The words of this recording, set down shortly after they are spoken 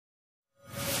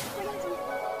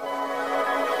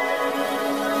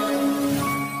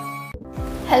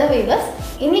Hello viewers,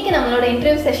 இன்னைக்கு நம்மளோட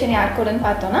interview session யார் கூடன்னு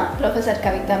பார்த்தோம்னா professor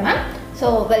Kavitha ma'am. So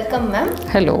welcome ma'am.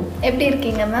 Hello, எப்படி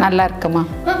இருக்கீங்க மேம்? நல்லா இருக்கமா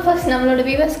மேம். ஃபர்ஸ்ட் நம்மளோட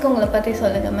வியூவர்ஸ்க்கு உங்களை பற்றி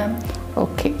சொல்லுங்கள் ma'am.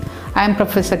 Okay, I am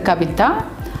professor Kavitha.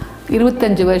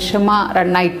 25 வருஷமாக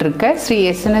ரன் ஆகிட்டு இருக்க ஸ்ரீ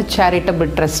SNS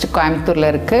சேரிட்டபிள் ட்ரஸ்ட் கோயம்புத்தூரில்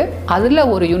இருக்குது. அதில்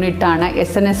ஒரு யூனிட்டான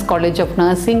SNS காலேஜ் ஆஃப்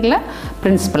நர்சிங்கில்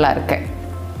பிரின்சிபலாக இருக்கேன்.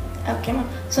 Okay ma'am.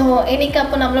 ஸோ இன்னைக்கு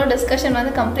அப்போ நம்மளோட டிஸ்கஷன்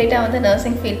வந்து கம்ப்ளீட்டாக வந்து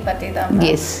நர்சிங் ஃபீல்ட் பற்றி தான்.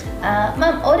 Yes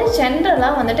ma'am. ஒரு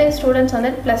ஜென்ரலாக வந்துட்டு ஸ்டூடெண்ட்ஸ்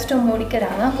வந்துட்டு +2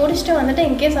 முடிக்கிறாங்க, முடிச்சுட்டு வந்துட்டு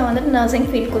இன்கேஸ் வந்துட்டு நர்சிங்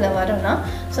ஃபீல்டுக்குள்ளே வரோன்னா,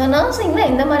 ஸோ நர்சிங்கில்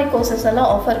இந்த மாதிரி கோர்சஸ் எல்லாம்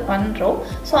ஆஃபர் பண்ணுறோம்.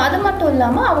 ஸோ அது மட்டும்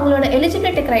இல்லாமல் அவங்களோட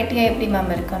எலிஜிபிலிட்டி க்ரைட்டீரியா எப்படி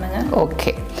மேம் இருக்கணுங்க?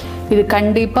 ஓகே, இது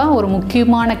கண்டிப்பாக ஒரு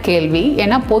முக்கியமான கேள்வி.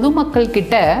 ஏன்னா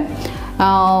பொதுமக்கள்கிட்ட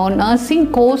நர்சிங்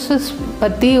கோர்சஸ்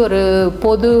பற்றி ஒரு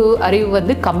பொது அறிவு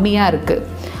வந்து கம்மியாக இருக்குது.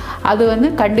 அது வந்து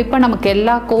கண்டிப்பாக நமக்கு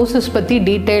எல்லா கோர்சஸ் பற்றி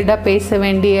டீட்டெயில்டாக பேச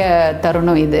வேண்டிய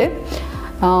தருணம் இது.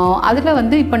 அதில்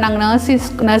வந்து இப்போ நாங்கள்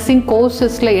நர்சிங்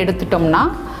கோர்சஸில் எடுத்துட்டோம்னா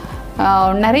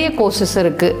நிறைய கோர்சஸ்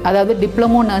இருக்குது. அதாவது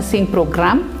டிப்ளமோ நர்சிங்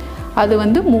ப்ரோக்ராம், அது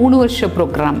வந்து 3 வருஷ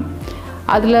ப்ரோக்ராம்.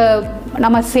 அதில்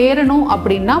நம்ம சேரணும்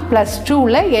அப்படின்னா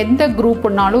 +2ல் எந்த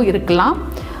குரூப்புனாலும் இருக்கலாம்.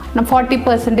 நம்ம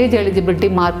 40%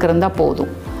 எலிஜிபிலிட்டி மார்க் இருந்தால்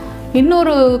போதும்.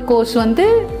 இன்னொரு கோர்ஸ் வந்து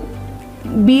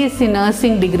BSc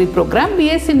nursing degree program.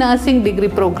 BSc nursing degree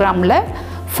ப்ரோக்ராமில்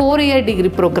 4 இயர் டிகிரி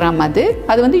ப்ரோக்ராம்.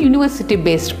 அது வந்து university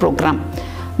paste program.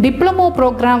 Diploma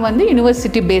program வந்து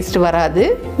யூனிவர்சிட்டி பேஸ்டு வராது.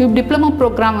 டிப்ளமோ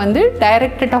ப்ரோக்ராம் வந்து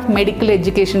டைரக்டரேட் ஆஃப் மெடிக்கல்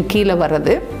எஜுகேஷன் கீழே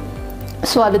வர்றது.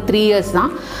 ஸோ அது 3 இயர்ஸ்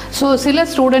தான். ஸோ சில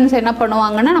ஸ்டூடெண்ட்ஸ் என்ன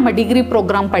பண்ணுவாங்கன்னா, நம்ம டிகிரி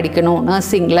ப்ரோக்ராம் படிக்கணும்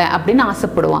நர்சிங்கில் அப்படின்னு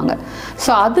ஆசைப்படுவாங்க.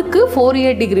 ஸோ அதுக்கு 4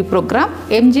 year degree program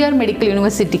MGR medical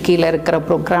university கீழே இருக்கிற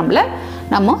ப்ரோக்ராமில்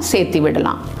நம்ம சேர்த்து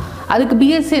விடலாம். அதுக்கு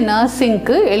பிஎஸ்சி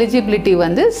நர்சிங்க்கு எலிஜிபிலிட்டி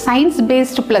வந்து சயின்ஸ்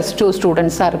பேஸ்டு +2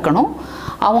 ஸ்டூடெண்ட்ஸாக இருக்கணும்.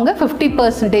 அவங்க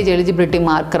 50% எலிஜிபிலிட்டி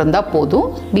மார்க் இருந்தால் போதும்,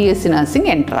 பிஎஸ்சி நர்சிங்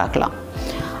என்டர் ஆகலாம்.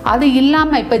 அது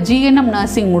இல்லாமல் இப்போ ஜிஎன்எம்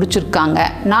நர்சிங் முடிச்சிருக்காங்க,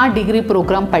 நான் டிகிரி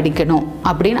ப்ரோக்ராம் படிக்கணும்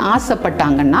அப்படின்னு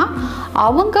ஆசைப்பட்டாங்கன்னா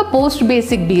அவங்க போஸ்ட்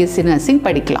பேசிக் பிஎஸ்சி நர்சிங்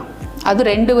படிக்கலாம். அது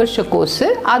 2 வருஷ கோர்ஸு.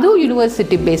 அதுவும்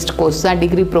யூனிவர்சிட்டி பேஸ்ட் கோர்ஸ் தான்,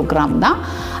 டிகிரி ப்ரோக்ராம் தான்.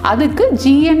 அதுக்கு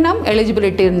ஜிஎன்எம்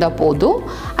எலிஜிபிலிட்டி இருந்தால் போதும்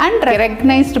and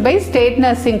recognised by state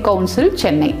nursing council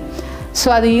Chennai. So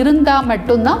அது இருந்தால்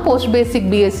மட்டும்தான் போஸ்ட் பேசிக்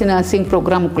பிஎஸ்சி நர்சிங்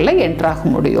ப்ரோக்ராமுக்குள்ளே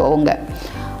என்ட்ராக முடியும் அவங்க.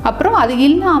 அப்புறம் அது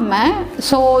இல்லாமல்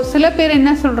ஸோ சில பேர்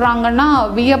என்ன சொல்கிறாங்கன்னா,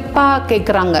 வியப்பாக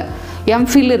கேட்குறாங்க,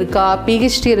 எம்ஃபில் இருக்கா,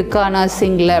 பிஹெச்டி இருக்கா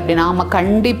நர்சிங்கில் அப்படின்னா. ஆமாம்,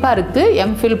 கண்டிப்பாக இருக்குது.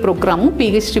 எம்ஃபில் ப்ரோக்ராமும்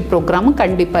பிஹெச்டி ப்ரோக்ராமும்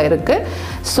கண்டிப்பாக இருக்குது.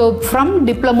 So from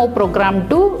diploma program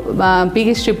to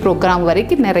PhD program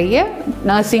வரைக்கும் நிறைய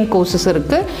நர்சிங் கோர்சஸ்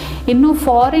இருக்குது. இன்னும்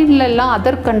ஃபாரின்லலாம்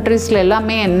அதர் கண்ட்ரீஸில்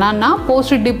எல்லாமே என்னன்னா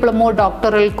post diploma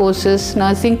doctoral courses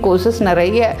nursing courses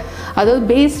நிறைய, அதாவது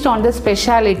based on the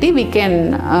speciality we can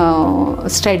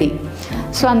study.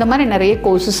 So அந்த மாதிரி நிறைய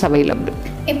கோர்சஸ் அவைலபிள்.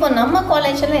 இப்போ நம்ம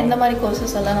காலேஜில் எந்த மாதிரி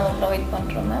கோர்சஸ் எல்லாம் நம்ம ப்ரொவைட்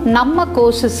பண்ணுறோம் மேம்? நம்ம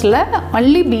கோர்சஸில்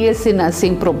ஒன்லி பிஎஸ்சி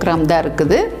நர்சிங் ப்ரோக்ராம் தான்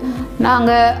இருக்குது.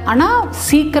 நாங்கள் ஆனால்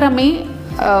சீக்கிரமே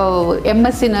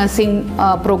எம்எஸ்சி நர்சிங்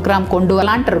ப்ரோக்ராம் கொண்டு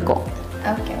வரலான்ட்டு இருக்கோம்.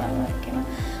 Okay ma'am. Okay ma'am.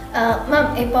 Ma'am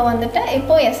இப்போ வந்துட்டு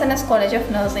SNS காலேஜ் ஆஃப்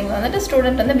நர்சிங் வந்துட்டு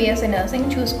ஸ்டூடெண்ட் வந்து பிஎஸ்சி நர்சிங்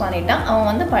சூஸ் பண்ணிட்டான், அவன்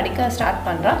வந்து படிக்க ஸ்டார்ட்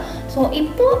பண்ணுறான். ஸோ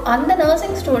இப்போது அந்த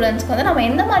நர்சிங் ஸ்டூடெண்ட்ஸ்க்கு வந்து நம்ம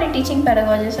எந்த மாதிரி டீச்சிங்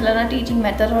பெடகாலஜிஸ் இல்லைனா டீச்சிங்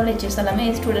மெத்தடாலஜிஸ் எல்லாமே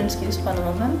ஸ்டூடெண்ட்ஸ்க்கு யூஸ்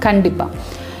பண்ணுவோம் மேம்?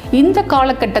 கண்டிப்பாக இந்த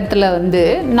காலகட்டத்தில் வந்து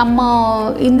நம்ம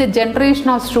இந்த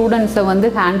ஜென்ரேஷன் ஆஃப் ஸ்டூடெண்ட்ஸை வந்து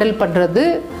ஹேண்டில் பண்ணுறது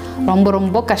ரொம்ப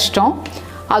ரொம்ப கஷ்டம்.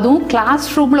 அதுவும் கிளாஸ்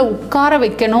ரூமில் உட்கார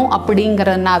வைக்கணும்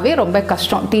அப்படிங்கிறதுனாவே ரொம்ப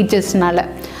கஷ்டம் டீச்சர்ஸ்னால.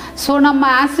 ஸோ நம்ம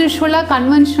ஆஸ் யூஷுவலாக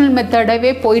கன்வென்ஷனல்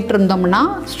மெத்தடவே போயிட்டு இருந்தோம்னா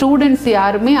ஸ்டூடெண்ட்ஸ்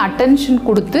யாருமே அட்டென்ஷன்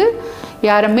கொடுத்து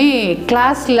யாருமே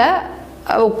கிளாஸில்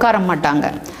உட்கார மாட்டாங்க.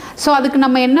 ஸோ அதுக்கு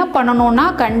நம்ம என்ன பண்ணணும்னா,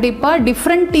 கண்டிப்பாக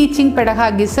டிஃப்ரெண்ட் டீச்சிங்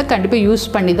பெடகாகிஸை கண்டிப்பாக யூஸ்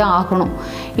பண்ணி தான் ஆகணும்.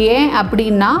 ஏன்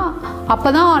அப்படின்னா அப்போ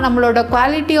தான் நம்மளோட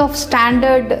quality of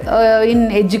standard in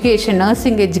education,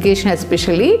 nursing education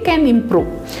especially can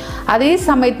improve. அதே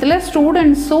சமயத்தில்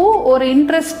ஸ்டூடெண்ட்ஸும் ஒரு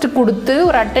இன்ட்ரெஸ்ட் கொடுத்து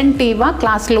ஒரு அட்டென்டிவாக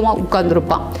கிளாஸில்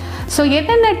உட்காந்துருப்பான். ஸோ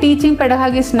என்னென்ன டீச்சிங்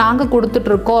பெடகாகிஸ் நாங்கள்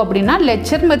கொடுத்துட்ருக்கோம் அப்படின்னா,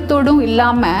 லெக்சர் மெத்தடும்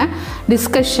இல்லாமல்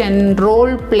discussion,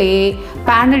 role play,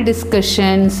 panel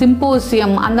discussion,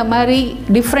 symposium, அந்த மாதிரி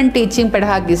டிஃப்ரெண்ட் டீச்சிங்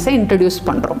பெடகாகிஸை இன்ட்ரடியூஸ்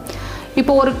பண்ணுறோம்.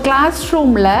 இப்போ ஒரு கிளாஸ்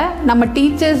ரூமில் நம்ம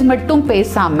டீச்சர்ஸ் மட்டும்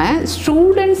பேசாமல்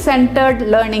ஸ்டூடெண்ட் சென்டர்ட்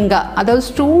லேர்னிங்காக, அதாவது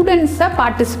ஸ்டூடெண்ட்ஸை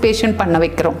பார்ட்டிசிபேஷன் பண்ண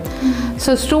வைக்கிறோம்.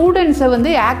 ஸோ ஸ்டூடெண்ட்ஸை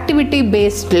வந்து ஆக்டிவிட்டி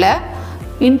பேஸ்டில்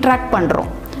இன்ட்ராக்ட்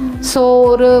பண்ணுறோம். ஸோ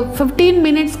ஒரு 15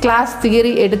 மினிட்ஸ் கிளாஸ்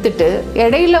தியரி எடுத்துகிட்டு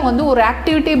இடையில வந்து ஒரு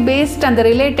ஆக்டிவிட்டி பேஸ்ட் அந்த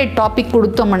ரிலேட்டட் டாபிக்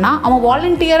கொடுத்தோம்னா அவன்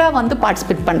வாலண்டியராக வந்து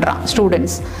பார்ட்டிசிபேட் பண்ணுறான்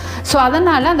ஸ்டூடெண்ட்ஸ். ஸோ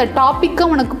அதனால் அந்த டாப்பிக்கை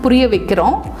அவனுக்கு புரிய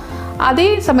வைக்கிறோம். அதே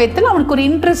சமயத்தில் அவனுக்கு ஒரு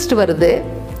இன்ட்ரெஸ்ட் வருது.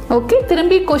 ஓகே,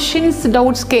 திரும்பி கொஷின்ஸ்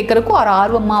டவுட்ஸ் கேட்குறக்கும் ஒரு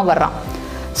ஆர்வமாக வர்றான்.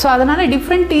 ஸோ அதனால்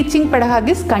டிஃப்ரெண்ட் டீச்சிங்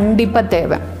பெடகாகிஸ் கண்டிப்பாக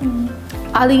தேவை.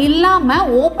 அது இல்லாமல்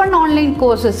ஓப்பன் ஆன்லைன்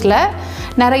கோர்சஸில்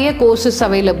நிறைய கோர்சஸ்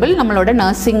அவைலபிள் நம்மளோட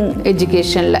நர்சிங்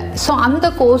எஜுகேஷனில். ஸோ அந்த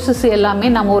கோர்சஸ் எல்லாமே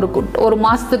நம்ம ஒரு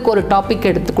மாதத்துக்கு ஒரு டாபிக்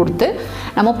எடுத்து கொடுத்து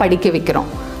நம்ம படிக்க வைக்கிறோம்.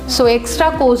 ஸோ எக்ஸ்ட்ரா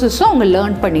கோர்சஸும் அவங்க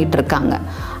லேர்ன் பண்ணிகிட்ருக்காங்க.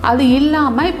 அது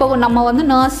இல்லாமல் இப்போ நம்ம வந்து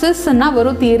நர்சஸ்னால்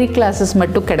வெறும் தியரி கிளாஸஸ்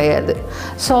மட்டும் கிடையாது.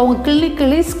 ஸோ அவங்க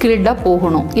கிளினிக்கலி ஸ்கில்டாக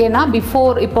போகணும். ஏன்னா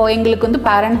இப்போ எங்களுக்கு வந்து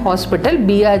parent hospital,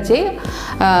 BRJ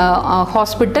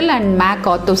hospital and make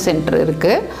ortho centre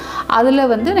இருக்குது. அதில்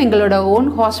வந்து எங்களோட ஓன்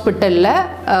ஹாஸ்பிட்டலில்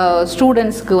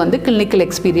ஸ்டூடெண்ட்ஸ்க்கு வந்து கிளினிக்கல்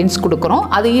எக்ஸ்பீரியன்ஸ் கொடுக்குறோம்.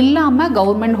 அது இல்லாமல்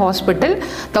கவர்மெண்ட் ஹாஸ்பிட்டல்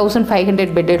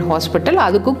 1500 பெட்டட் ஹாஸ்பிட்டல்,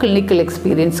 அதுக்கும் கிளினிக்கல்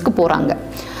எக்ஸ்பீரியன்ஸ்க்கு போகிறாங்க.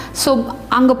 ஸோ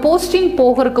அங்கே போஸ்டிங்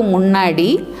போகிறதுக்கு முன்னாடி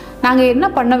நாங்கள் என்ன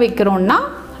பண்ண வைக்கிறோன்னா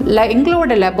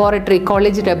எங்களோட லெபார்ட்ரி,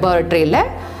 காலேஜ் லெபார்ட்ரியில்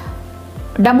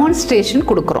டெமான்ஸ்ட்ரேஷன்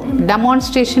கொடுக்குறோம்.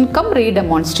 டெமான்ஸ்ட்ரேஷன் கம்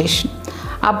ரீடெமான்ஸ்ட்ரேஷன்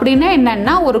அப்படின்னா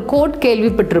என்னென்னா, ஒரு கோட்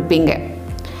கேள்விப்பட்டிருப்பீங்க,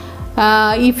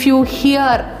 if you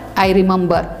here I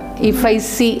remember, if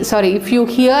you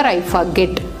hear I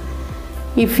forget,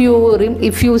 if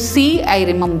you see I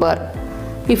remember,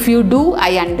 if you do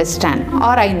I understand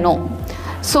or I know.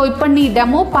 So இப்போ நீ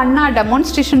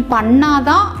டெமான்ஸ்ட்ரேஷன்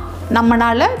பண்ணாதான்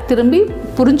நம்மளால் திரும்பி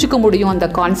புரிஞ்சிக்க முடியும் அந்த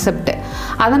கான்செப்ட்.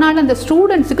 அதனால் அந்த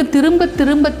ஸ்டூடெண்ட்ஸுக்கு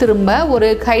திரும்ப ஒரு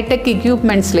ஹைடெக்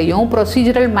எக்யூப்மெண்ட்ஸ்லேயும்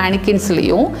ப்ரொசீஜரல்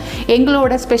மேனிக்கின்ஸ்லேயும்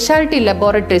எங்களோட ஸ்பெஷாலிட்டி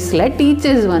லெபார்ட்டரிஸில்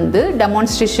டீச்சர்ஸ் வந்து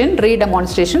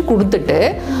ரீடெமான்ஸ்ட்ரேஷன் கொடுத்துட்டு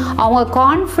அவங்க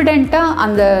கான்ஃபிடெண்ட்டாக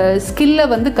அந்த ஸ்கில்லை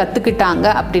வந்து கற்றுக்கிட்டாங்க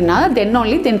அப்படின்னா தென்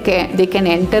only they can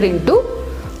enter into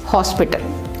hospital.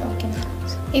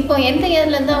 இப்போ எந்த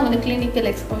இயர்லேருந்து அவங்களுக்கு கிளினிக்கல்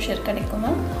எக்ஸ்போஷர் கிடைக்குமா?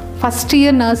 ஃபஸ்ட்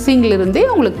இயர் நர்சிங்லேருந்தே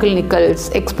உங்களுக்கு கிளினிக்கல்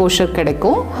எக்ஸ்போஷர்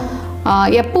கிடைக்கும்.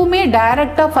 எப்போவுமே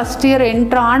டைரெக்டாக ஃபஸ்ட் இயர்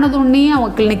என்ட்ரு ஆனதுன்னே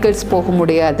அவங்க கிளினிக்கல்ஸ் போக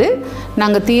முடியாது.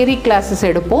 நாங்கள் தியரி கிளாஸஸ்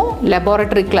எடுப்போம்,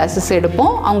 லெபார்ட்டரி கிளாஸஸ்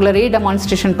எடுப்போம், அவங்கள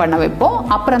ரீடெமான்ஸ்ட்ரேஷன் பண்ண வைப்போம்,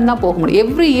 அப்புறம் தான் போக முடியும்.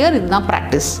 எவ்ரி இயர் இதுதான்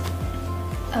ப்ராக்டிஸ்.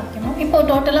 Okay ma'am. இப்போ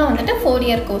டோட்டலாக வந்துட்டு 4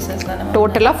 இயர் கோர்சஸ் தான்.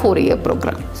 டோட்டலாக 4 இயர்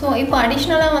ப்ரோக்ராம். ஸோ இப்போ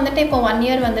அடிஷ்னலாக வந்துட்டு இப்போ 1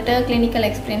 இயர் வந்துட்டு கிளினிக்கல்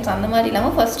எக்ஸ்பீரியன்ஸ் அந்த மாதிரி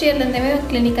இல்லாமல் ஃபஸ்ட் இயர்லேருந்தே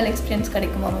கிளினிக்கல் எக்ஸ்பீரியன்ஸ்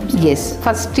கிடைக்குமா ma'am? S,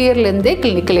 first இயர்லேருந்தே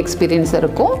clinical experience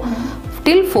இருக்கும்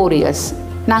டில் 4 இயர்ஸ்.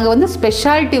 நாங்கள் வந்து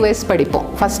ஸ்பெஷாலிட்டி வைஸ் படிப்போம்.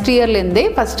 First இயர்லேருந்தே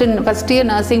first year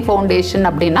nursing foundation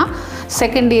அப்படின்னா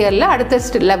செகண்ட் இயரில்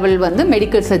அடுத்த லெவல் வந்து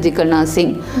மெடிக்கல் சர்ஜிக்கல்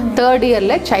நர்சிங், தேர்ட்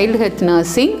இயரில் child health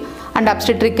nursing and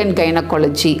அப்ஸ்டெட்ரிக் and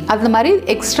gynaecology, அந்த மாதிரி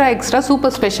எக்ஸ்ட்ரா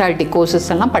சூப்பர் ஸ்பெஷாலிட்டி கோர்சஸ்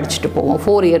எல்லாம் படிச்சுட்டு போவோம்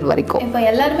 4 இயர் வரைக்கும். இப்போ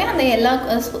எல்லாருமே அந்த எல்லா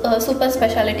சூப்பர்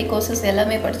ஸ்பெஷாலிட்டி கோர்சஸ்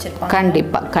எல்லாமே படிச்சிருப்பாங்க?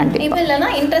 கண்டிப்பாக. இப்போ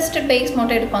இல்லைனா இன்ட்ரெஸ்டட் பேஸ்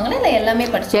மட்டும் எடுப்பாங்களா இல்லை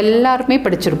எல்லாருமே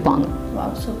படிச்சிருப்பாங்க?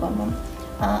 Wow, super ma'am.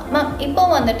 மேம் இப்போ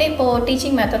வந்துட்டு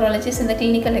டீச்சிங் மெத்தடாலஜிஸ், இந்த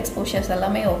கிளினிக்கல் எக்ஸ்போஷர்ஸ்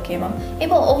எல்லாமே ஓகே மேம்.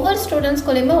 இப்போ ஒவ்வொரு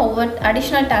ஸ்டூடெண்ட்ஸ்குள்ளேயுமே ஒவ்வொரு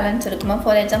அடிஷ்னல் டேலண்ட்ஸ் இருக்குமா?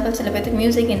 ஃபார் எக்ஸாம்பிள் சில பேருக்கு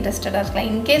மியூசிக் இன்ட்ரெஸ்டடாக இருக்கலாம்.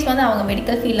 இன்கேஸ் வந்து அவங்க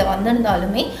மெடிக்கல் ஃபீல்டில்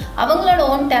வந்திருந்தாலுமே அவங்களோட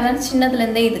ஓன் டேலண்ட்ஸ்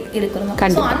சின்னதுலேருந்தே இருக்கணும்.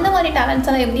 ஸோ அந்த மாதிரி டேலண்ட்ஸ்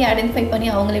எல்லாம் எப்படி ஐடென்டிஃபை பண்ணி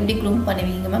அவங்களை எப்படி க்ரூம்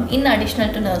பண்ணுவீங்க ma'am in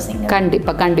additional to nursing?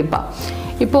 கண்டிப்பாக.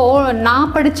 இப்போது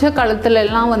நான் படித்த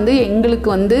காலத்துலலாம் வந்து எங்களுக்கு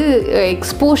வந்து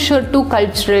exposure to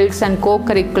culturals and go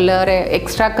curricular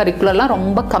extra கரிக்குலர்லாம்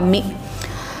ரொம்ப கம்மி.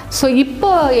 ஸோ இப்போ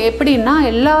எப்படின்னா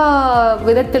எல்லா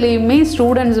விதத்துலேயுமே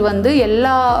ஸ்டூடெண்ட்ஸ் வந்து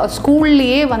எல்லா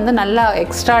ஸ்கூல்லையே வந்து நல்லா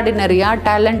எக்ஸ்ட்ராடினரியாக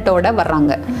டேலண்ட்டோடு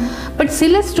வர்றாங்க. பட்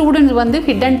சில ஸ்டூடெண்ட்ஸ் வந்து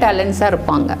ஹிடன் டேலண்ட்ஸாக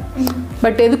இருப்பாங்க,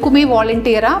 பட் எதுக்குமே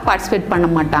வாலண்டியராக பார்ட்டிசிபேட் பண்ண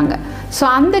மாட்டாங்க. ஸோ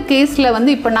அந்த கேஸில்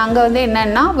வந்து இப்போ நாங்கள் வந்து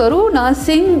என்னென்னா வெறும்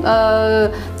நர்சிங்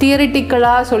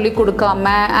தியரிட்டிக்கலாக சொல்லி கொடுக்காம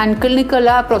அண்ட்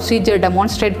கிளினிக்கலாக ப்ரொசீஜர்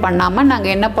டெமான்ஸ்ட்ரேட் பண்ணாமல்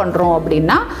நாங்கள் என்ன பண்ணுறோம்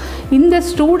அப்படின்னா இந்த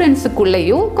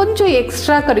ஸ்டூடெண்ட்ஸுக்குள்ளேயும் கொஞ்சம்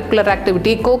எக்ஸ்ட்ரா கரிக்குலர்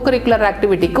ஆக்டிவிட்டி, கோ கரிக்குலர்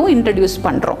ஆக்டிவிட்டிக்கும் இன்ட்ரடியூஸ்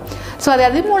பண்ணுறோம். ஸோ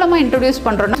அது மூலமாக இன்ட்ரடியூஸ்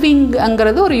பண்ணுறோம்னா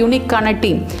ஸ்விங்கிறது ஒரு யூனிக்கான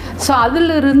டீம். ஸோ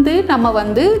அதிலிருந்து நம்ம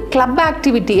வந்து கிளப்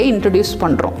ஆக்டிவிட்டியை இன்ட்ரடியூஸ்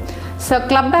பண்ணுறோம். ஸோ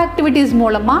கிளப் ஆக்டிவிட்டீஸ்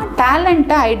மூலமாக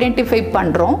டேலண்ட்டை ஐடென்டிஃபை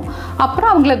பண்ணுறோம்,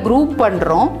 அப்புறம் அவங்கள குரூப்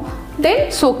பண்ணுறோம், தென்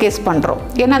ஷோகேஸ் பண்ணுறோம்.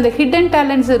 ஏன்னா அந்த ஹிடன்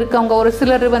டேலண்ட்ஸ் இருக்கவங்க ஒரு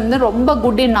சிலர் வந்து ரொம்ப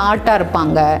குட் இன் ஆர்ட்டாக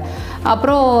இருப்பாங்க,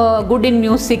 அப்புறம் குட் இன்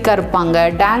மியூசிக்காக இருப்பாங்க,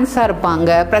 டான்ஸாக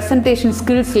இருப்பாங்க, ப்ரெசன்டேஷன்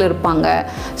ஸ்கில்ஸில் இருப்பாங்க.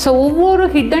 ஸோ ஒவ்வொரு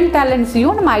ஹிடன்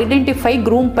டேலண்ட்ஸையும் நம்ம ஐடென்டிஃபை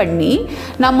க்ரூம் பண்ணி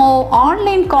நம்ம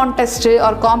online contest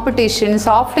R competitions,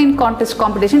 offline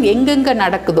competition எங்கெங்கே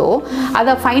நடக்குதோ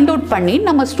அதை ஃபைண்ட் அவுட் பண்ணி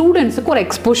நம்ம ஸ்டூடெண்ட்ஸுக்கு ஒரு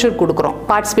எக்ஸ்போஷர் கொடுக்குறோம்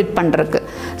பார்ட்டிசிபேட் பண்ணுறதுக்கு.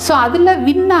 ஸோ அதில்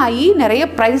வின் ஆகி நிறைய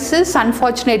ப்ரைஸஸ்,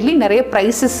 அன்ஃபார்ச்சுனேட்லி நிறைய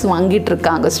ப்ரைஸஸ் வாங்கிட்டு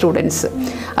இருக்காங்க ஸ்டூடெண்ட்ஸு.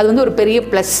 அது வந்து ஒரு பெரிய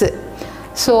ப்ளஸ்ஸு.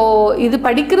 ஸோ இது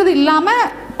படிக்கிறது இல்லாமல்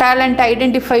டேலண்ட்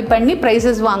ஐடென்டிஃபை பண்ணி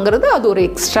ப்ரைஸஸ் வாங்குறது அது ஒரு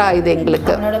எக்ஸ்ட்ரா இது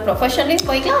எங்களுக்கு.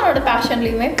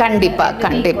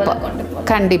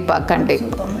 கண்டிப்பாக.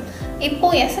 இப்போ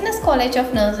SNS காலேஜ்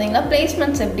ஆஃப் நர்சிங்கில்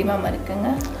பிளேஸ்மெண்ட்ஸ் எப்படி மேம்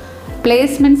இருக்குங்க?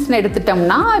 பிளேஸ்மெண்ட்ஸ்னு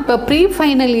எடுத்துட்டோம்னா இப்போ ப்ரீ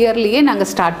ஃபைனல் இயர்லேயே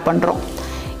நாங்கள் ஸ்டார்ட் பண்ணுறோம்.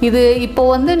 இது இப்போ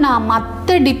வந்து நான்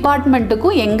மற்ற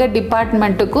டிபார்ட்மெண்ட்டுக்கும் எங்கள்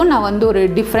டிபார்ட்மெண்ட்டுக்கும் நான் வந்து ஒரு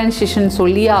டிஃப்ரென்ஷியேஷன்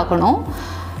சொல்லி ஆகணும்.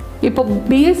 இப்போ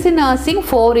BSc nursing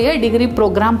 4 year degree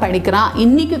program படிக்கிறான்,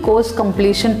 இன்றைக்கி கோர்ஸ்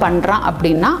கம்ப்ளீஷன் பண்ணுறான்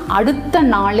அப்படின்னா அடுத்த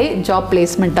நாளே ஜாப்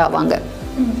பிளேஸ்மெண்ட் ஆவாங்க.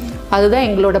 அதுதான்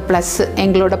எங்களோட ப்ளஸ்ஸு,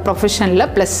 எங்களோட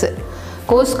ப்ரொஃபஷனில் ப்ளஸ்ஸு.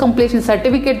 கோர்ஸ் கம்ப்ளீஷன்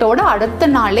சர்டிஃபிகேட்டோட அடுத்த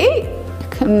நாளே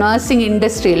நர்சிங்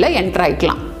இண்டஸ்ட்ரியில் என்டர்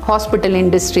ஆகிக்கலாம். ஹாஸ்பிட்டல்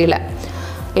இண்டஸ்ட்ரியில்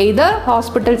எய்தர்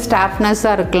ஹாஸ்பிட்டல் ஸ்டாஃப்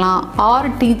நர்ஸாக இருக்கலாம், ஆர்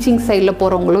டீச்சிங் சைடில்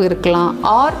போகிறவங்களும் இருக்கலாம்,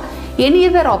 or any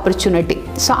other opportunity.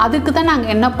 So அதுக்கு தான்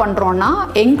நாங்கள் என்ன பண்ணுறோன்னா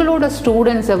எங்களோட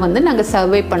ஸ்டூடெண்ட்ஸை வந்து நாங்கள்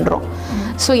சர்வே பண்ணுறோம்.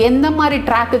 ஸோ எந்த மாதிரி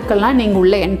ட்ராக்குக்கெல்லாம் நீங்கள்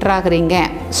உள்ளே என்டர் ஆகுறீங்க,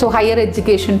 ஸோ ஹையர்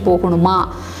எஜுகேஷன் போகணுமா,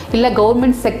 இல்லை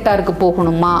கவர்மெண்ட் செக்டாருக்கு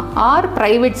போகணுமா, ஆர்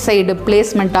ப்ரைவேட் சைடு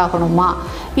பிளேஸ்மெண்ட் ஆகணுமா,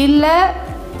 இல்லை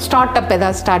ஸ்டார்ட் அப்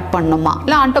எதாவது ஸ்டார்ட் பண்ணணுமா,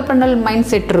 இல்லை ஆண்டர்ப்ரனல் மைண்ட்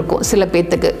செட் இருக்கும் சில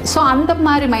பேர்த்துக்கு. ஸோ அந்த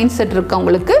மாதிரி மைண்ட் செட்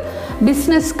இருக்கவங்களுக்கு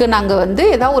பிஸ்னஸ்க்கு நாங்கள் வந்து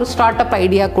ஏதாவது ஒரு ஸ்டார்ட் அப்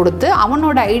ஐடியா கொடுத்து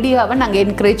அவனோட ஐடியாவை நாங்கள்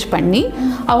என்கரேஜ் பண்ணி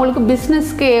அவங்களுக்கு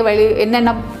பிஸ்னஸ்க்கு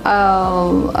என்னென்ன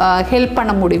ஹெல்ப்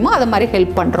பண்ண முடியுமோ அதை மாதிரி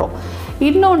ஹெல்ப் பண்ணுறோம்.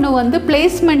 இன்னொன்று வந்து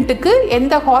பிளேஸ்மெண்ட்டுக்கு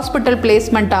எந்த ஹாஸ்பிட்டல்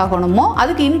பிளேஸ்மெண்ட் ஆகணுமோ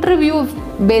அதுக்கு இன்டர்வியூ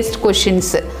பேஸ்ட்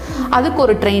கொஷின்ஸு, அதுக்கு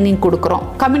ஒரு ட்ரைனிங் கொடுக்குறோம்.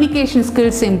 கம்யூனிகேஷன்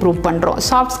ஸ்கில்ஸ் இம்ப்ரூவ் பண்ணுறோம்,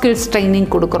 சாஃப்ட் ஸ்கில்ஸ் ட்ரைனிங்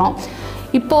கொடுக்குறோம்.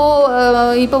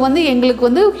 இப்போ வந்து எங்களுக்கு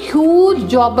வந்து huge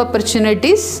job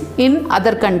opportunities in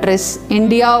other countries,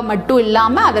 India மட்டும்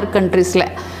இல்லாமல் அதர் கண்ட்ரீஸில்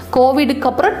கோவிடுக்கு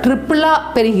அப்புறம் ட்ரிப்பிளாக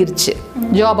பெருகிருச்சு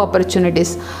ஜாப்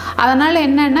ஆப்பர்ச்சுனிட்டிஸ். அதனால்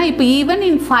என்னென்னா இப்போ ஈவன்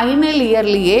இன் ஃபைனல்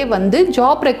இயர்லேயே வந்து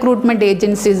ஜாப் ரெக்ரூட்மெண்ட்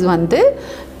ஏஜென்சிஸ் வந்து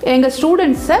எங்கள்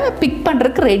ஸ்டூடெண்ட்ஸை பிக்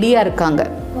பண்ணுறதுக்கு ரெடியாக இருக்காங்க.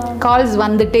 கால்ஸ்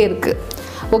வந்துகிட்டே இருக்குது.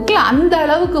 ஓகே, அந்த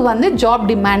அளவுக்கு வந்து ஜாப்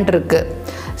டிமாண்ட் இருக்குது.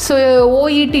 ஸோ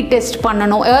ஓஇடி டெஸ்ட்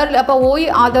பண்ணணும். அப்போ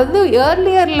அதாவது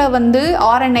ஏர்லியரில் வந்து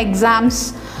ஆர்என் எக்ஸாம்ஸ்,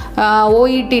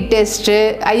 ஓஇடி டெஸ்ட்டு,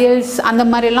 ஐஎல்ஸ் அந்த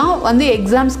மாதிரிலாம் வந்து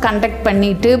எக்ஸாம்ஸ் கண்டக்ட்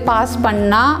பண்ணிவிட்டு பாஸ்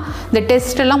பண்ணால் இந்த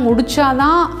டெஸ்ட்டெல்லாம்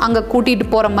முடித்தாதான் அங்கே கூட்டிகிட்டு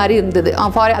போகிற மாதிரி இருந்தது.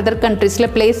 ஃபார் அதர்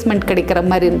கண்ட்ரீஸில் பிளேஸ்மெண்ட் கிடைக்கிற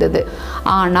மாதிரி இருந்தது.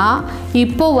 ஆனால்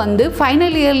இப்போது வந்து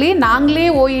ஃபைனல் இயர்லேயே நாங்களே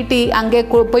ஓஇடி அங்கே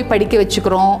போய் படிக்க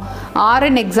வச்சுக்கிறோம்,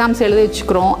 ஆர்என் எக்ஸாம்ஸ் எழுத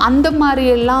வச்சுக்கிறோம். அந்த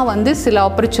மாதிரியெல்லாம் வந்து சில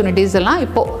ஆப்பர்ச்சுனிட்டிஸ் எல்லாம்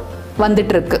இப்போது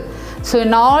வந்துட்டுருக்கு. So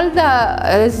in all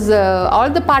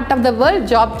the part of the world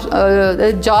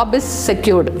job is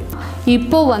secured.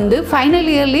 இப்போ வந்து ஃபைனல்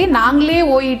இயர்லேயே நாங்களே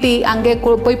ஓஇடி அங்கே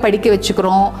போய் படிக்க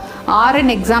வச்சுக்கிறோம்,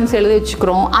 ஆர்என் எக்ஸாம்ஸ் எழுத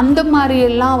வச்சுக்கிறோம். அந்த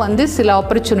மாதிரியெல்லாம் வந்து சில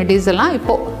ஆப்பர்ச்சுனிட்டிஸ் எல்லாம்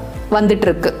இப்போது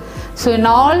வந்துட்டுருக்கு. So in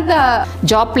all the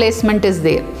job placement is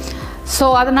there. So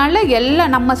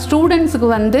அதனால் நம்ம ஸ்டூடெண்ட்ஸுக்கு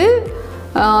வந்து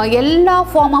எல்லா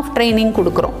ஃபார்ம் ஆஃப் ட்ரைனிங்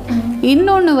கொடுக்குறோம்.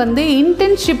 இன்னொன்று வந்து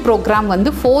இன்டர்ன்ஷிப் ப்ரோக்ராம் வந்து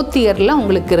 4th இயரில்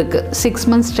உங்களுக்கு இருக்குது, 6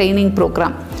 months ட்ரைனிங்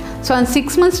ப்ரோக்ராம். ஸோ அந்த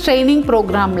 6 months ட்ரைனிங்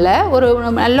ப்ரோக்ராமில்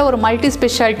நல்ல ஒரு மல்டி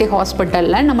ஸ்பெஷாலிட்டி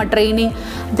ஹாஸ்பிட்டலில் நம்ம ட்ரைனிங்,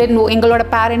 தென் எங்களோட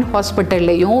பேரண்ட்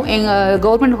ஹாஸ்பிட்டல்லையும் எங்கள்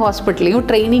கவர்மெண்ட் ஹாஸ்பிட்டல்லையும்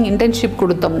ட்ரைனிங் இன்டர்ன்ஷிப்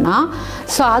கொடுத்தோம்னா,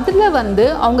 ஸோ அதில் வந்து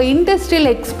அவங்க இண்டஸ்ட்ரியல்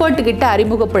எக்ஸ்பர்ட்டுக்கிட்ட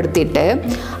அறிமுகப்படுத்திட்டு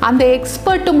அந்த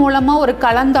எக்ஸ்பர்ட் மூலமாக ஒரு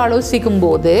கலந்து ஆலோசிக்கும்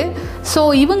போது ஸோ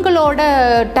இவங்களோட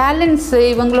டேலண்ட்ஸு,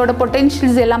 இவங்களோட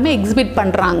பொட்டென்ஷியல்ஸ் எல்லாமே எக்ஸிபிட்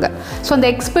பண்ணுறாங்க. ஸோ அந்த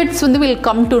எக்ஸ்பர்ட்ஸ் வந்து will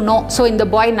come to know, so இந்த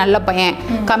பாய் நல்ல பையன்,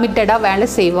 கமிட்டடாக வேலை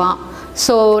செய்வான்,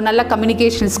 ஸோ நல்ல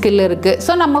கம்யூனிகேஷன் ஸ்கில் இருக்குது,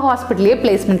 ஸோ நம்ம ஹாஸ்பிட்டல்லையே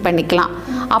பிளேஸ்மெண்ட் பண்ணிக்கலாம்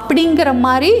அப்படிங்கிற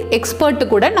மாதிரி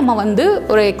எக்ஸ்பர்ட்டு கூட நம்ம வந்து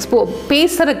ஒரு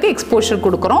பேசுகிறதுக்கு எக்ஸ்போஷர்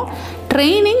கொடுக்குறோம்.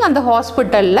 ட்ரைனிங் அந்த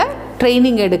ஹாஸ்பிட்டலில்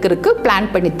ட்ரைனிங் எடுக்கிறதுக்கு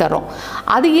பிளான் பண்ணி தரோம்.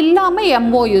 அது இல்லாமல்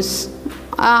எம்ஓயூஸ்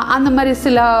அந்த மாதிரி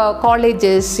சில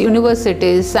காலேஜஸ்,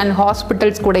 யூனிவர்சிட்டிஸ் அண்ட்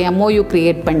ஹாஸ்பிட்டல்ஸ் கூட எம்ஓயூ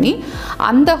க்ரியேட் பண்ணி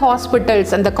அந்த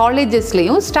ஹாஸ்பிட்டல்ஸ் அந்த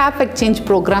காலேஜஸ்லேயும் staff exchange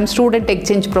program, student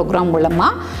exchange program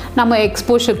மூலமாக நம்ம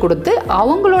எக்ஸ்போஷர் கொடுத்து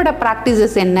அவங்களோட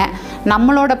ப்ராக்டிசஸ் என்ன,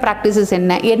 நம்மளோட ப்ராக்டிசஸ்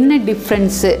என்ன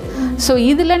டிஃப்ரென்ஸு, ஸோ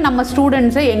இதில் நம்ம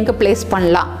ஸ்டூடெண்ட்ஸை எங்கே ப்ளேஸ்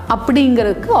பண்ணலாம்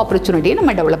அப்படிங்கிறதுக்கு ஆப்பர்ச்சுனிட்டியை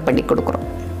நம்ம டெவலப் பண்ணி கொடுக்குறோம்.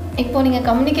 இப்போது நீங்கள்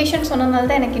கம்யூனிகேஷன் சொன்னதுனால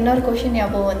தான் எனக்கு இன்னொரு கொஷின்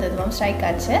ஞாபகம் வந்தது மேம், ஸ்ட்ரைக்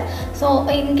ஆச்சு. ஸோ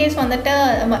இன்கேஸ் வந்துட்டு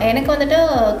எனக்கு வந்துட்டு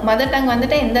மதர் டங்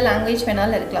வந்துட்டு எந்த லாங்குவேஜ்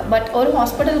வேணாலும் இருக்கலாம், பட் ஒரு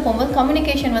ஹாஸ்பிட்டல் போகும்போது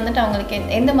கம்யூனிகேஷன் வந்துட்டு அவங்களுக்கு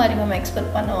எந்த மாதிரி மேம்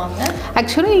எக்ஸ்பெக்ட் பண்ணுவாங்க?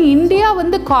 ஆக்சுவலி இந்தியா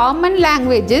வந்து காமன்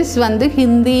லாங்குவேஜஸ் வந்து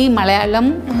ஹிந்தி,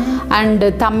 மலையாளம் அண்ட்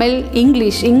தமிழ்,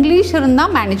 இங்கிலீஷ்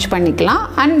இருந்தால் மேனேஜ் பண்ணிக்கலாம்.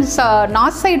 அண்ட்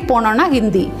நார்த் சைட் போனோன்னா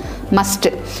ஹிந்தி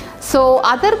மஸ்ட்டு. ஸோ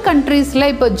அதர்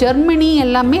கண்ட்ரீஸில் இப்போ ஜெர்மனி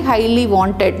எல்லாமே ஹைலி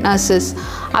வாண்டட் நர்சஸ்.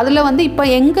 அதில் வந்து இப்போ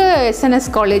எங்கள் SNS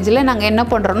காலேஜில் நாங்கள் என்ன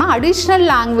பண்ணுறோன்னா அடிஷ்னல்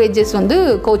லாங்குவேஜஸ் வந்து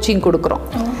கோச்சிங் கொடுக்குறோம்.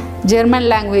 ஜெர்மன்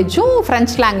லாங்குவேஜும்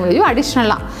ஃப்ரெஞ்ச் லாங்குவேஜும்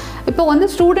அடிஷ்னலாக இப்போ வந்து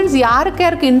ஸ்டூடெண்ட்ஸ் யாருக்கு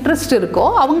யாருக்கு இன்ட்ரெஸ்ட் இருக்கோ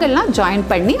அவங்க எல்லாம் ஜாயின்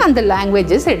பண்ணி அந்த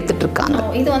லாங்குவேஜஸ் எடுத்துட்டு இருக்காங்க.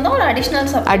 இது வந்து ஒரு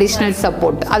அடிஷ்னல்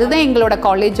சப்போர்ட். அதுதான் எங்களோட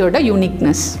காலேஜோட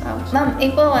யூனிக்னஸ். மேம்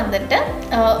இப்போ வந்துட்டு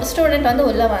ஸ்டூடெண்ட் வந்து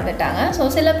உள்ளே வந்துட்டாங்க. ஸோ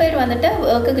சில பேர் வந்துட்டு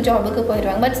ஒர்க்குக்கு ஜாபுக்கு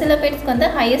போயிடுவாங்க. பட் சில பேருக்கு வந்து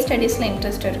ஹையர் ஸ்டடீஸில்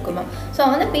இன்ட்ரெஸ்ட் இருக்கும் மேம். ஸோ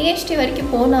வந்து பிஹெச்டி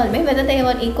வரைக்கும் போனாலுமே whether they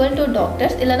are equal to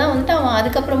doctors இல்லைனா வந்துட்டு அவன்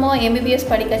அதுக்கப்புறமா எம்பிபிஎஸ்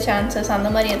படிக்க சான்சஸ்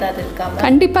அந்த மாதிரி ஏதாவது இருக்காங்க?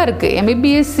 கண்டிப்பாக இருக்குது.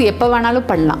 எம்பிபிஎஸ் எப்போ வேணாலும்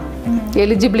பண்ணலாம்,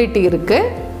 எலிஜிபிலிட்டி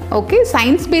இருக்குது. ஓகே,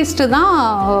 சயின்ஸ் பேஸ்டு தான்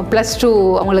 +2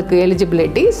 அவங்களுக்கு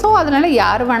எலிஜிபிலிட்டி. ஸோ அதனால்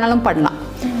யார் வேணாலும் பண்ணலாம்.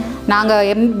 நாங்கள்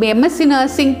எம்எஸ்சி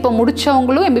நர்சிங் இப்போ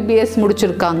முடித்தவங்களும் எம்பிபிஎஸ்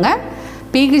முடிச்சிருக்காங்க,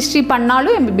 பிஹெச்டி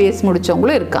பண்ணாலும் எம்பிபிஎஸ்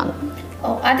முடித்தவங்களும் இருக்காங்க.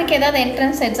 அதுக்கு ஏதாவது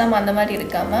என்ட்ரன்ஸ் எக்ஸாம் அந்த மாதிரி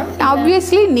இருக்கா மேம்?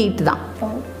 ஆப்வியஸ்லி நீட் தான்,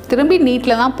 திரும்பி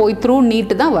நீட்டில் தான் போய் த்ரூ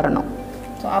நீட்டு தான் வரணும்.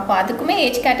 ஸோ அப்போ அதுக்குமே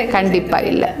ஏஜ் கேட்டகரி கண்டிப்பாக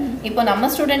இல்லை. இப்போ நம்ம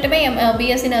ஸ்டூடெண்ட்டுமே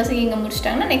பிஎஸ்சி நர்சிங் இங்கே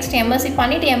முடிச்சிட்டாங்கன்னா நெக்ஸ்ட் எம்எஸ்சி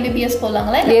பண்ணிவிட்டு எம்பிபிஎஸ்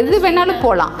போகலாங்களா? எது வேணாலும்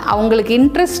போகலாம். அவங்களுக்கு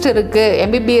இன்ட்ரெஸ்ட் இருக்குது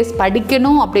எம்பிபிஎஸ்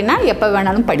படிக்கணும் அப்படின்னா எப்போ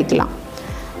வேணாலும் படிக்கலாம்.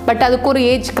 பட் அதுக்கு ஒரு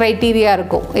ஏஜ் க்ரைட்டீரியா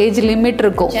இருக்கும், ஏஜ் லிமிட்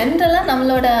இருக்கும். ஜென்ரலாக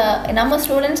நம்ம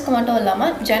ஸ்டூடெண்ட்ஸ்க்கு மட்டும்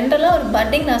இல்லாமல் ஜென்ரலாக ஒரு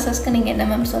பட்டிங் நர்சஸ்க்கு நீங்கள் என்ன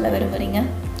மேம் சொல்ல விரும்புகிறீங்க?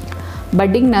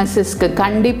 பட்டிங் நர்சஸ்க்கு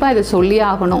கண்டிப்பாக இதை சொல்லி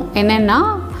ஆகணும். என்னென்னா,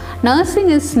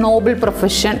 nursing is Nobel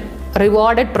profession,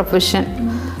 rewarded profession.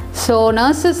 So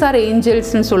nurses R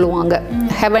ஏஞ்சல்ஸ்ன்னு சொல்லுவாங்க,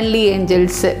 ஹெவன்லி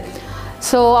ஏஞ்சல்ஸு.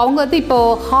 ஸோ அவங்க வந்து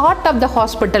இப்போது ஹார்ட் ஆஃப் த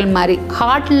ஹாஸ்பிட்டல் மாதிரி.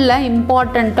 ஹார்ட்டில்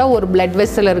இம்பார்ட்டண்ட்டாக ஒரு பிளட்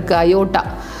வெசல் இருக்குது, அயோட்டா.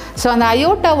 ஸோ அந்த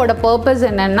அயோட்டாவோட பர்பஸ்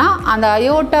என்னென்னா, அந்த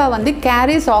அயோட்டா வந்து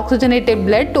carries oxygenated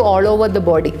blood to all over the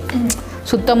பாடி.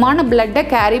 சுத்தமான பிளட்டை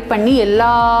கேரி பண்ணி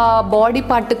எல்லா பாடி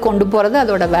பார்ட்டுக்கு கொண்டு போகிறது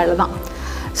அதோட வேலை தான்.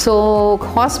 So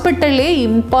ஹாஸ்பிட்டலே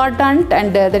important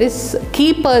and there is key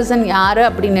person யார்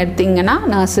அப்படின்னு எடுத்திங்கன்னா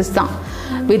நர்சஸ் தான்.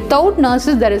 Without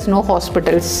nurses there is no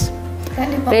hospitals.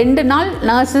 2 நாள்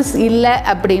நர்சஸ் இல்லை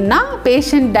அப்படின்னா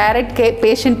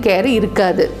பேஷண்ட் கேர்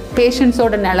இருக்காது,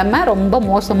 பேஷண்ட்ஸோட நிலைமை ரொம்ப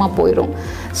மோசமாக போயிடும்.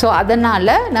 ஸோ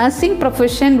அதனால் நர்சிங்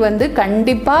ப்ரொஃபஷன் வந்து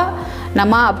கண்டிப்பாக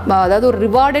நம்ம அதாவது ஒரு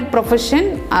ரிவார்டட் ப்ரொஃபஷன்.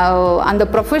 அந்த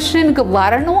ப்ரொஃபஷனுக்கு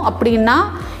வரணும் அப்படின்னா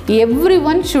every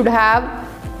one should have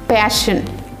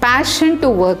passion to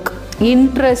work.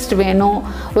 Interest வேணும்,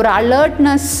 ஒரு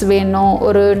அலர்ட்னஸ் வேணும்,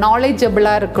 ஒரு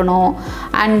நாலேஜபிளாக இருக்கணும்,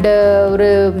 அண்டு ஒரு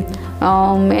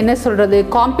என்ன சொல்கிறது,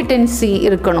 காம்பிடென்சி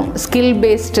இருக்கணும், ஸ்கில்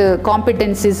பேஸ்டு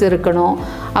காம்பிடென்சிஸ் இருக்கணும்.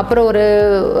 அப்புறம்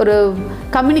ஒரு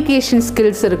கம்யூனிகேஷன்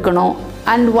ஸ்கில்ஸ் இருக்கணும்.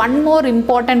 And one more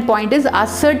important point is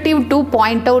assertive to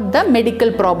point out the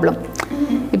medical problem.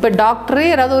 இப்போ டாக்டரே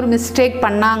யாராவது ஒரு மிஸ்டேக்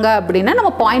பண்ணாங்க அப்படின்னா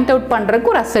நம்ம பாயிண்ட் அவுட்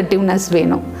பண்ணுறதுக்கு ஒரு அசர்ட்டிவ்னஸ்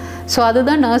வேணும். ஸோ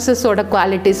அதுதான் நர்சஸோட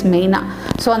குவாலிட்டிஸ் மெயினாக.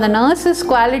 ஸோ அந்த நர்சஸ்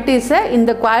குவாலிட்டிஸை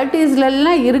இந்த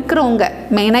குவாலிட்டிஸ்லாம் இருக்கிறவங்க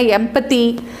மெயினாக எம்பத்தி,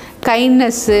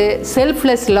 கைண்ட்னஸ்ஸு,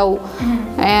 செல்ஃப்லெஸ் லவ்.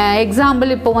 எக்ஸாம்பிள்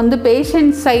இப்போ வந்து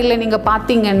பேஷண்ட் சைடில் நீங்கள்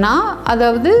பார்த்தீங்கன்னா,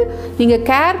 அதாவது நீங்கள்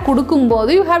கேர்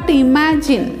கொடுக்கும்போது you have to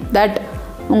imagine that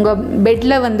உங்கள்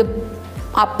பெட்டில் வந்து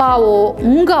அப்பாவோ,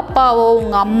 உங்கள் அப்பாவோ,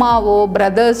 உங்கள் அம்மாவோ,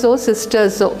 பிரதர்ஸோ,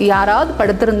 சிஸ்டர்ஸோ யாராவது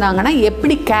படுத்திருந்தாங்கன்னா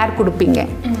எப்படி கேர் கொடுப்பீங்க,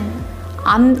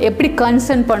 எப்படி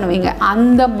கன்சர்ன் பண்ணுவீங்க,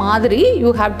 அந்த மாதிரி you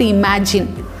have to imagine.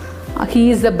 He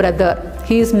is the brother,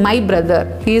 he is my brother,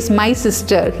 he is my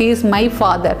sister, he is my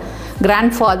father,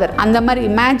 grandfather, அந்த மாதிரி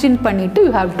இமேஜின் பண்ணிவிட்டு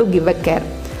you have to give a care.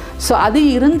 So அது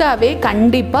இருந்தாவே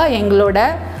கண்டிப்பாக எங்களோட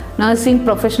நர்சிங்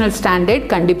ப்ரொஃபஷனல் ஸ்டாண்டர்ட்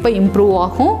கண்டிப்பாக improve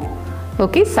ஆகும்,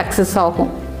 okay, success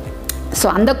ஆகும். ஸோ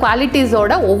அந்த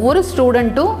குவாலிட்டிஸோட ஒவ்வொரு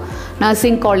ஸ்டூடெண்ட்டும்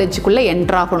நர்சிங் காலேஜுக்குள்ளே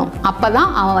என்ட்ராகணும். அப்போ தான்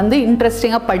அவன் வந்து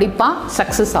இன்ட்ரெஸ்டிங்காக படிப்பான்,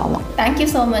 சக்ஸஸ் ஆகும். Thank you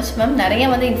so much ma'am. நிறைய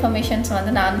வந்து இன்ஃபர்மேஷன்ஸ்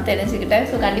வந்து நான் தெரிஞ்சுக்கிட்டேன்.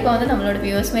 ஸோ கண்டிப்பாக வந்து நம்மளோட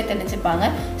வியூவர்ஸுமே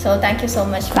தெரிஞ்சுப்பாங்க. So thank you so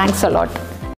much. Thanks a lot.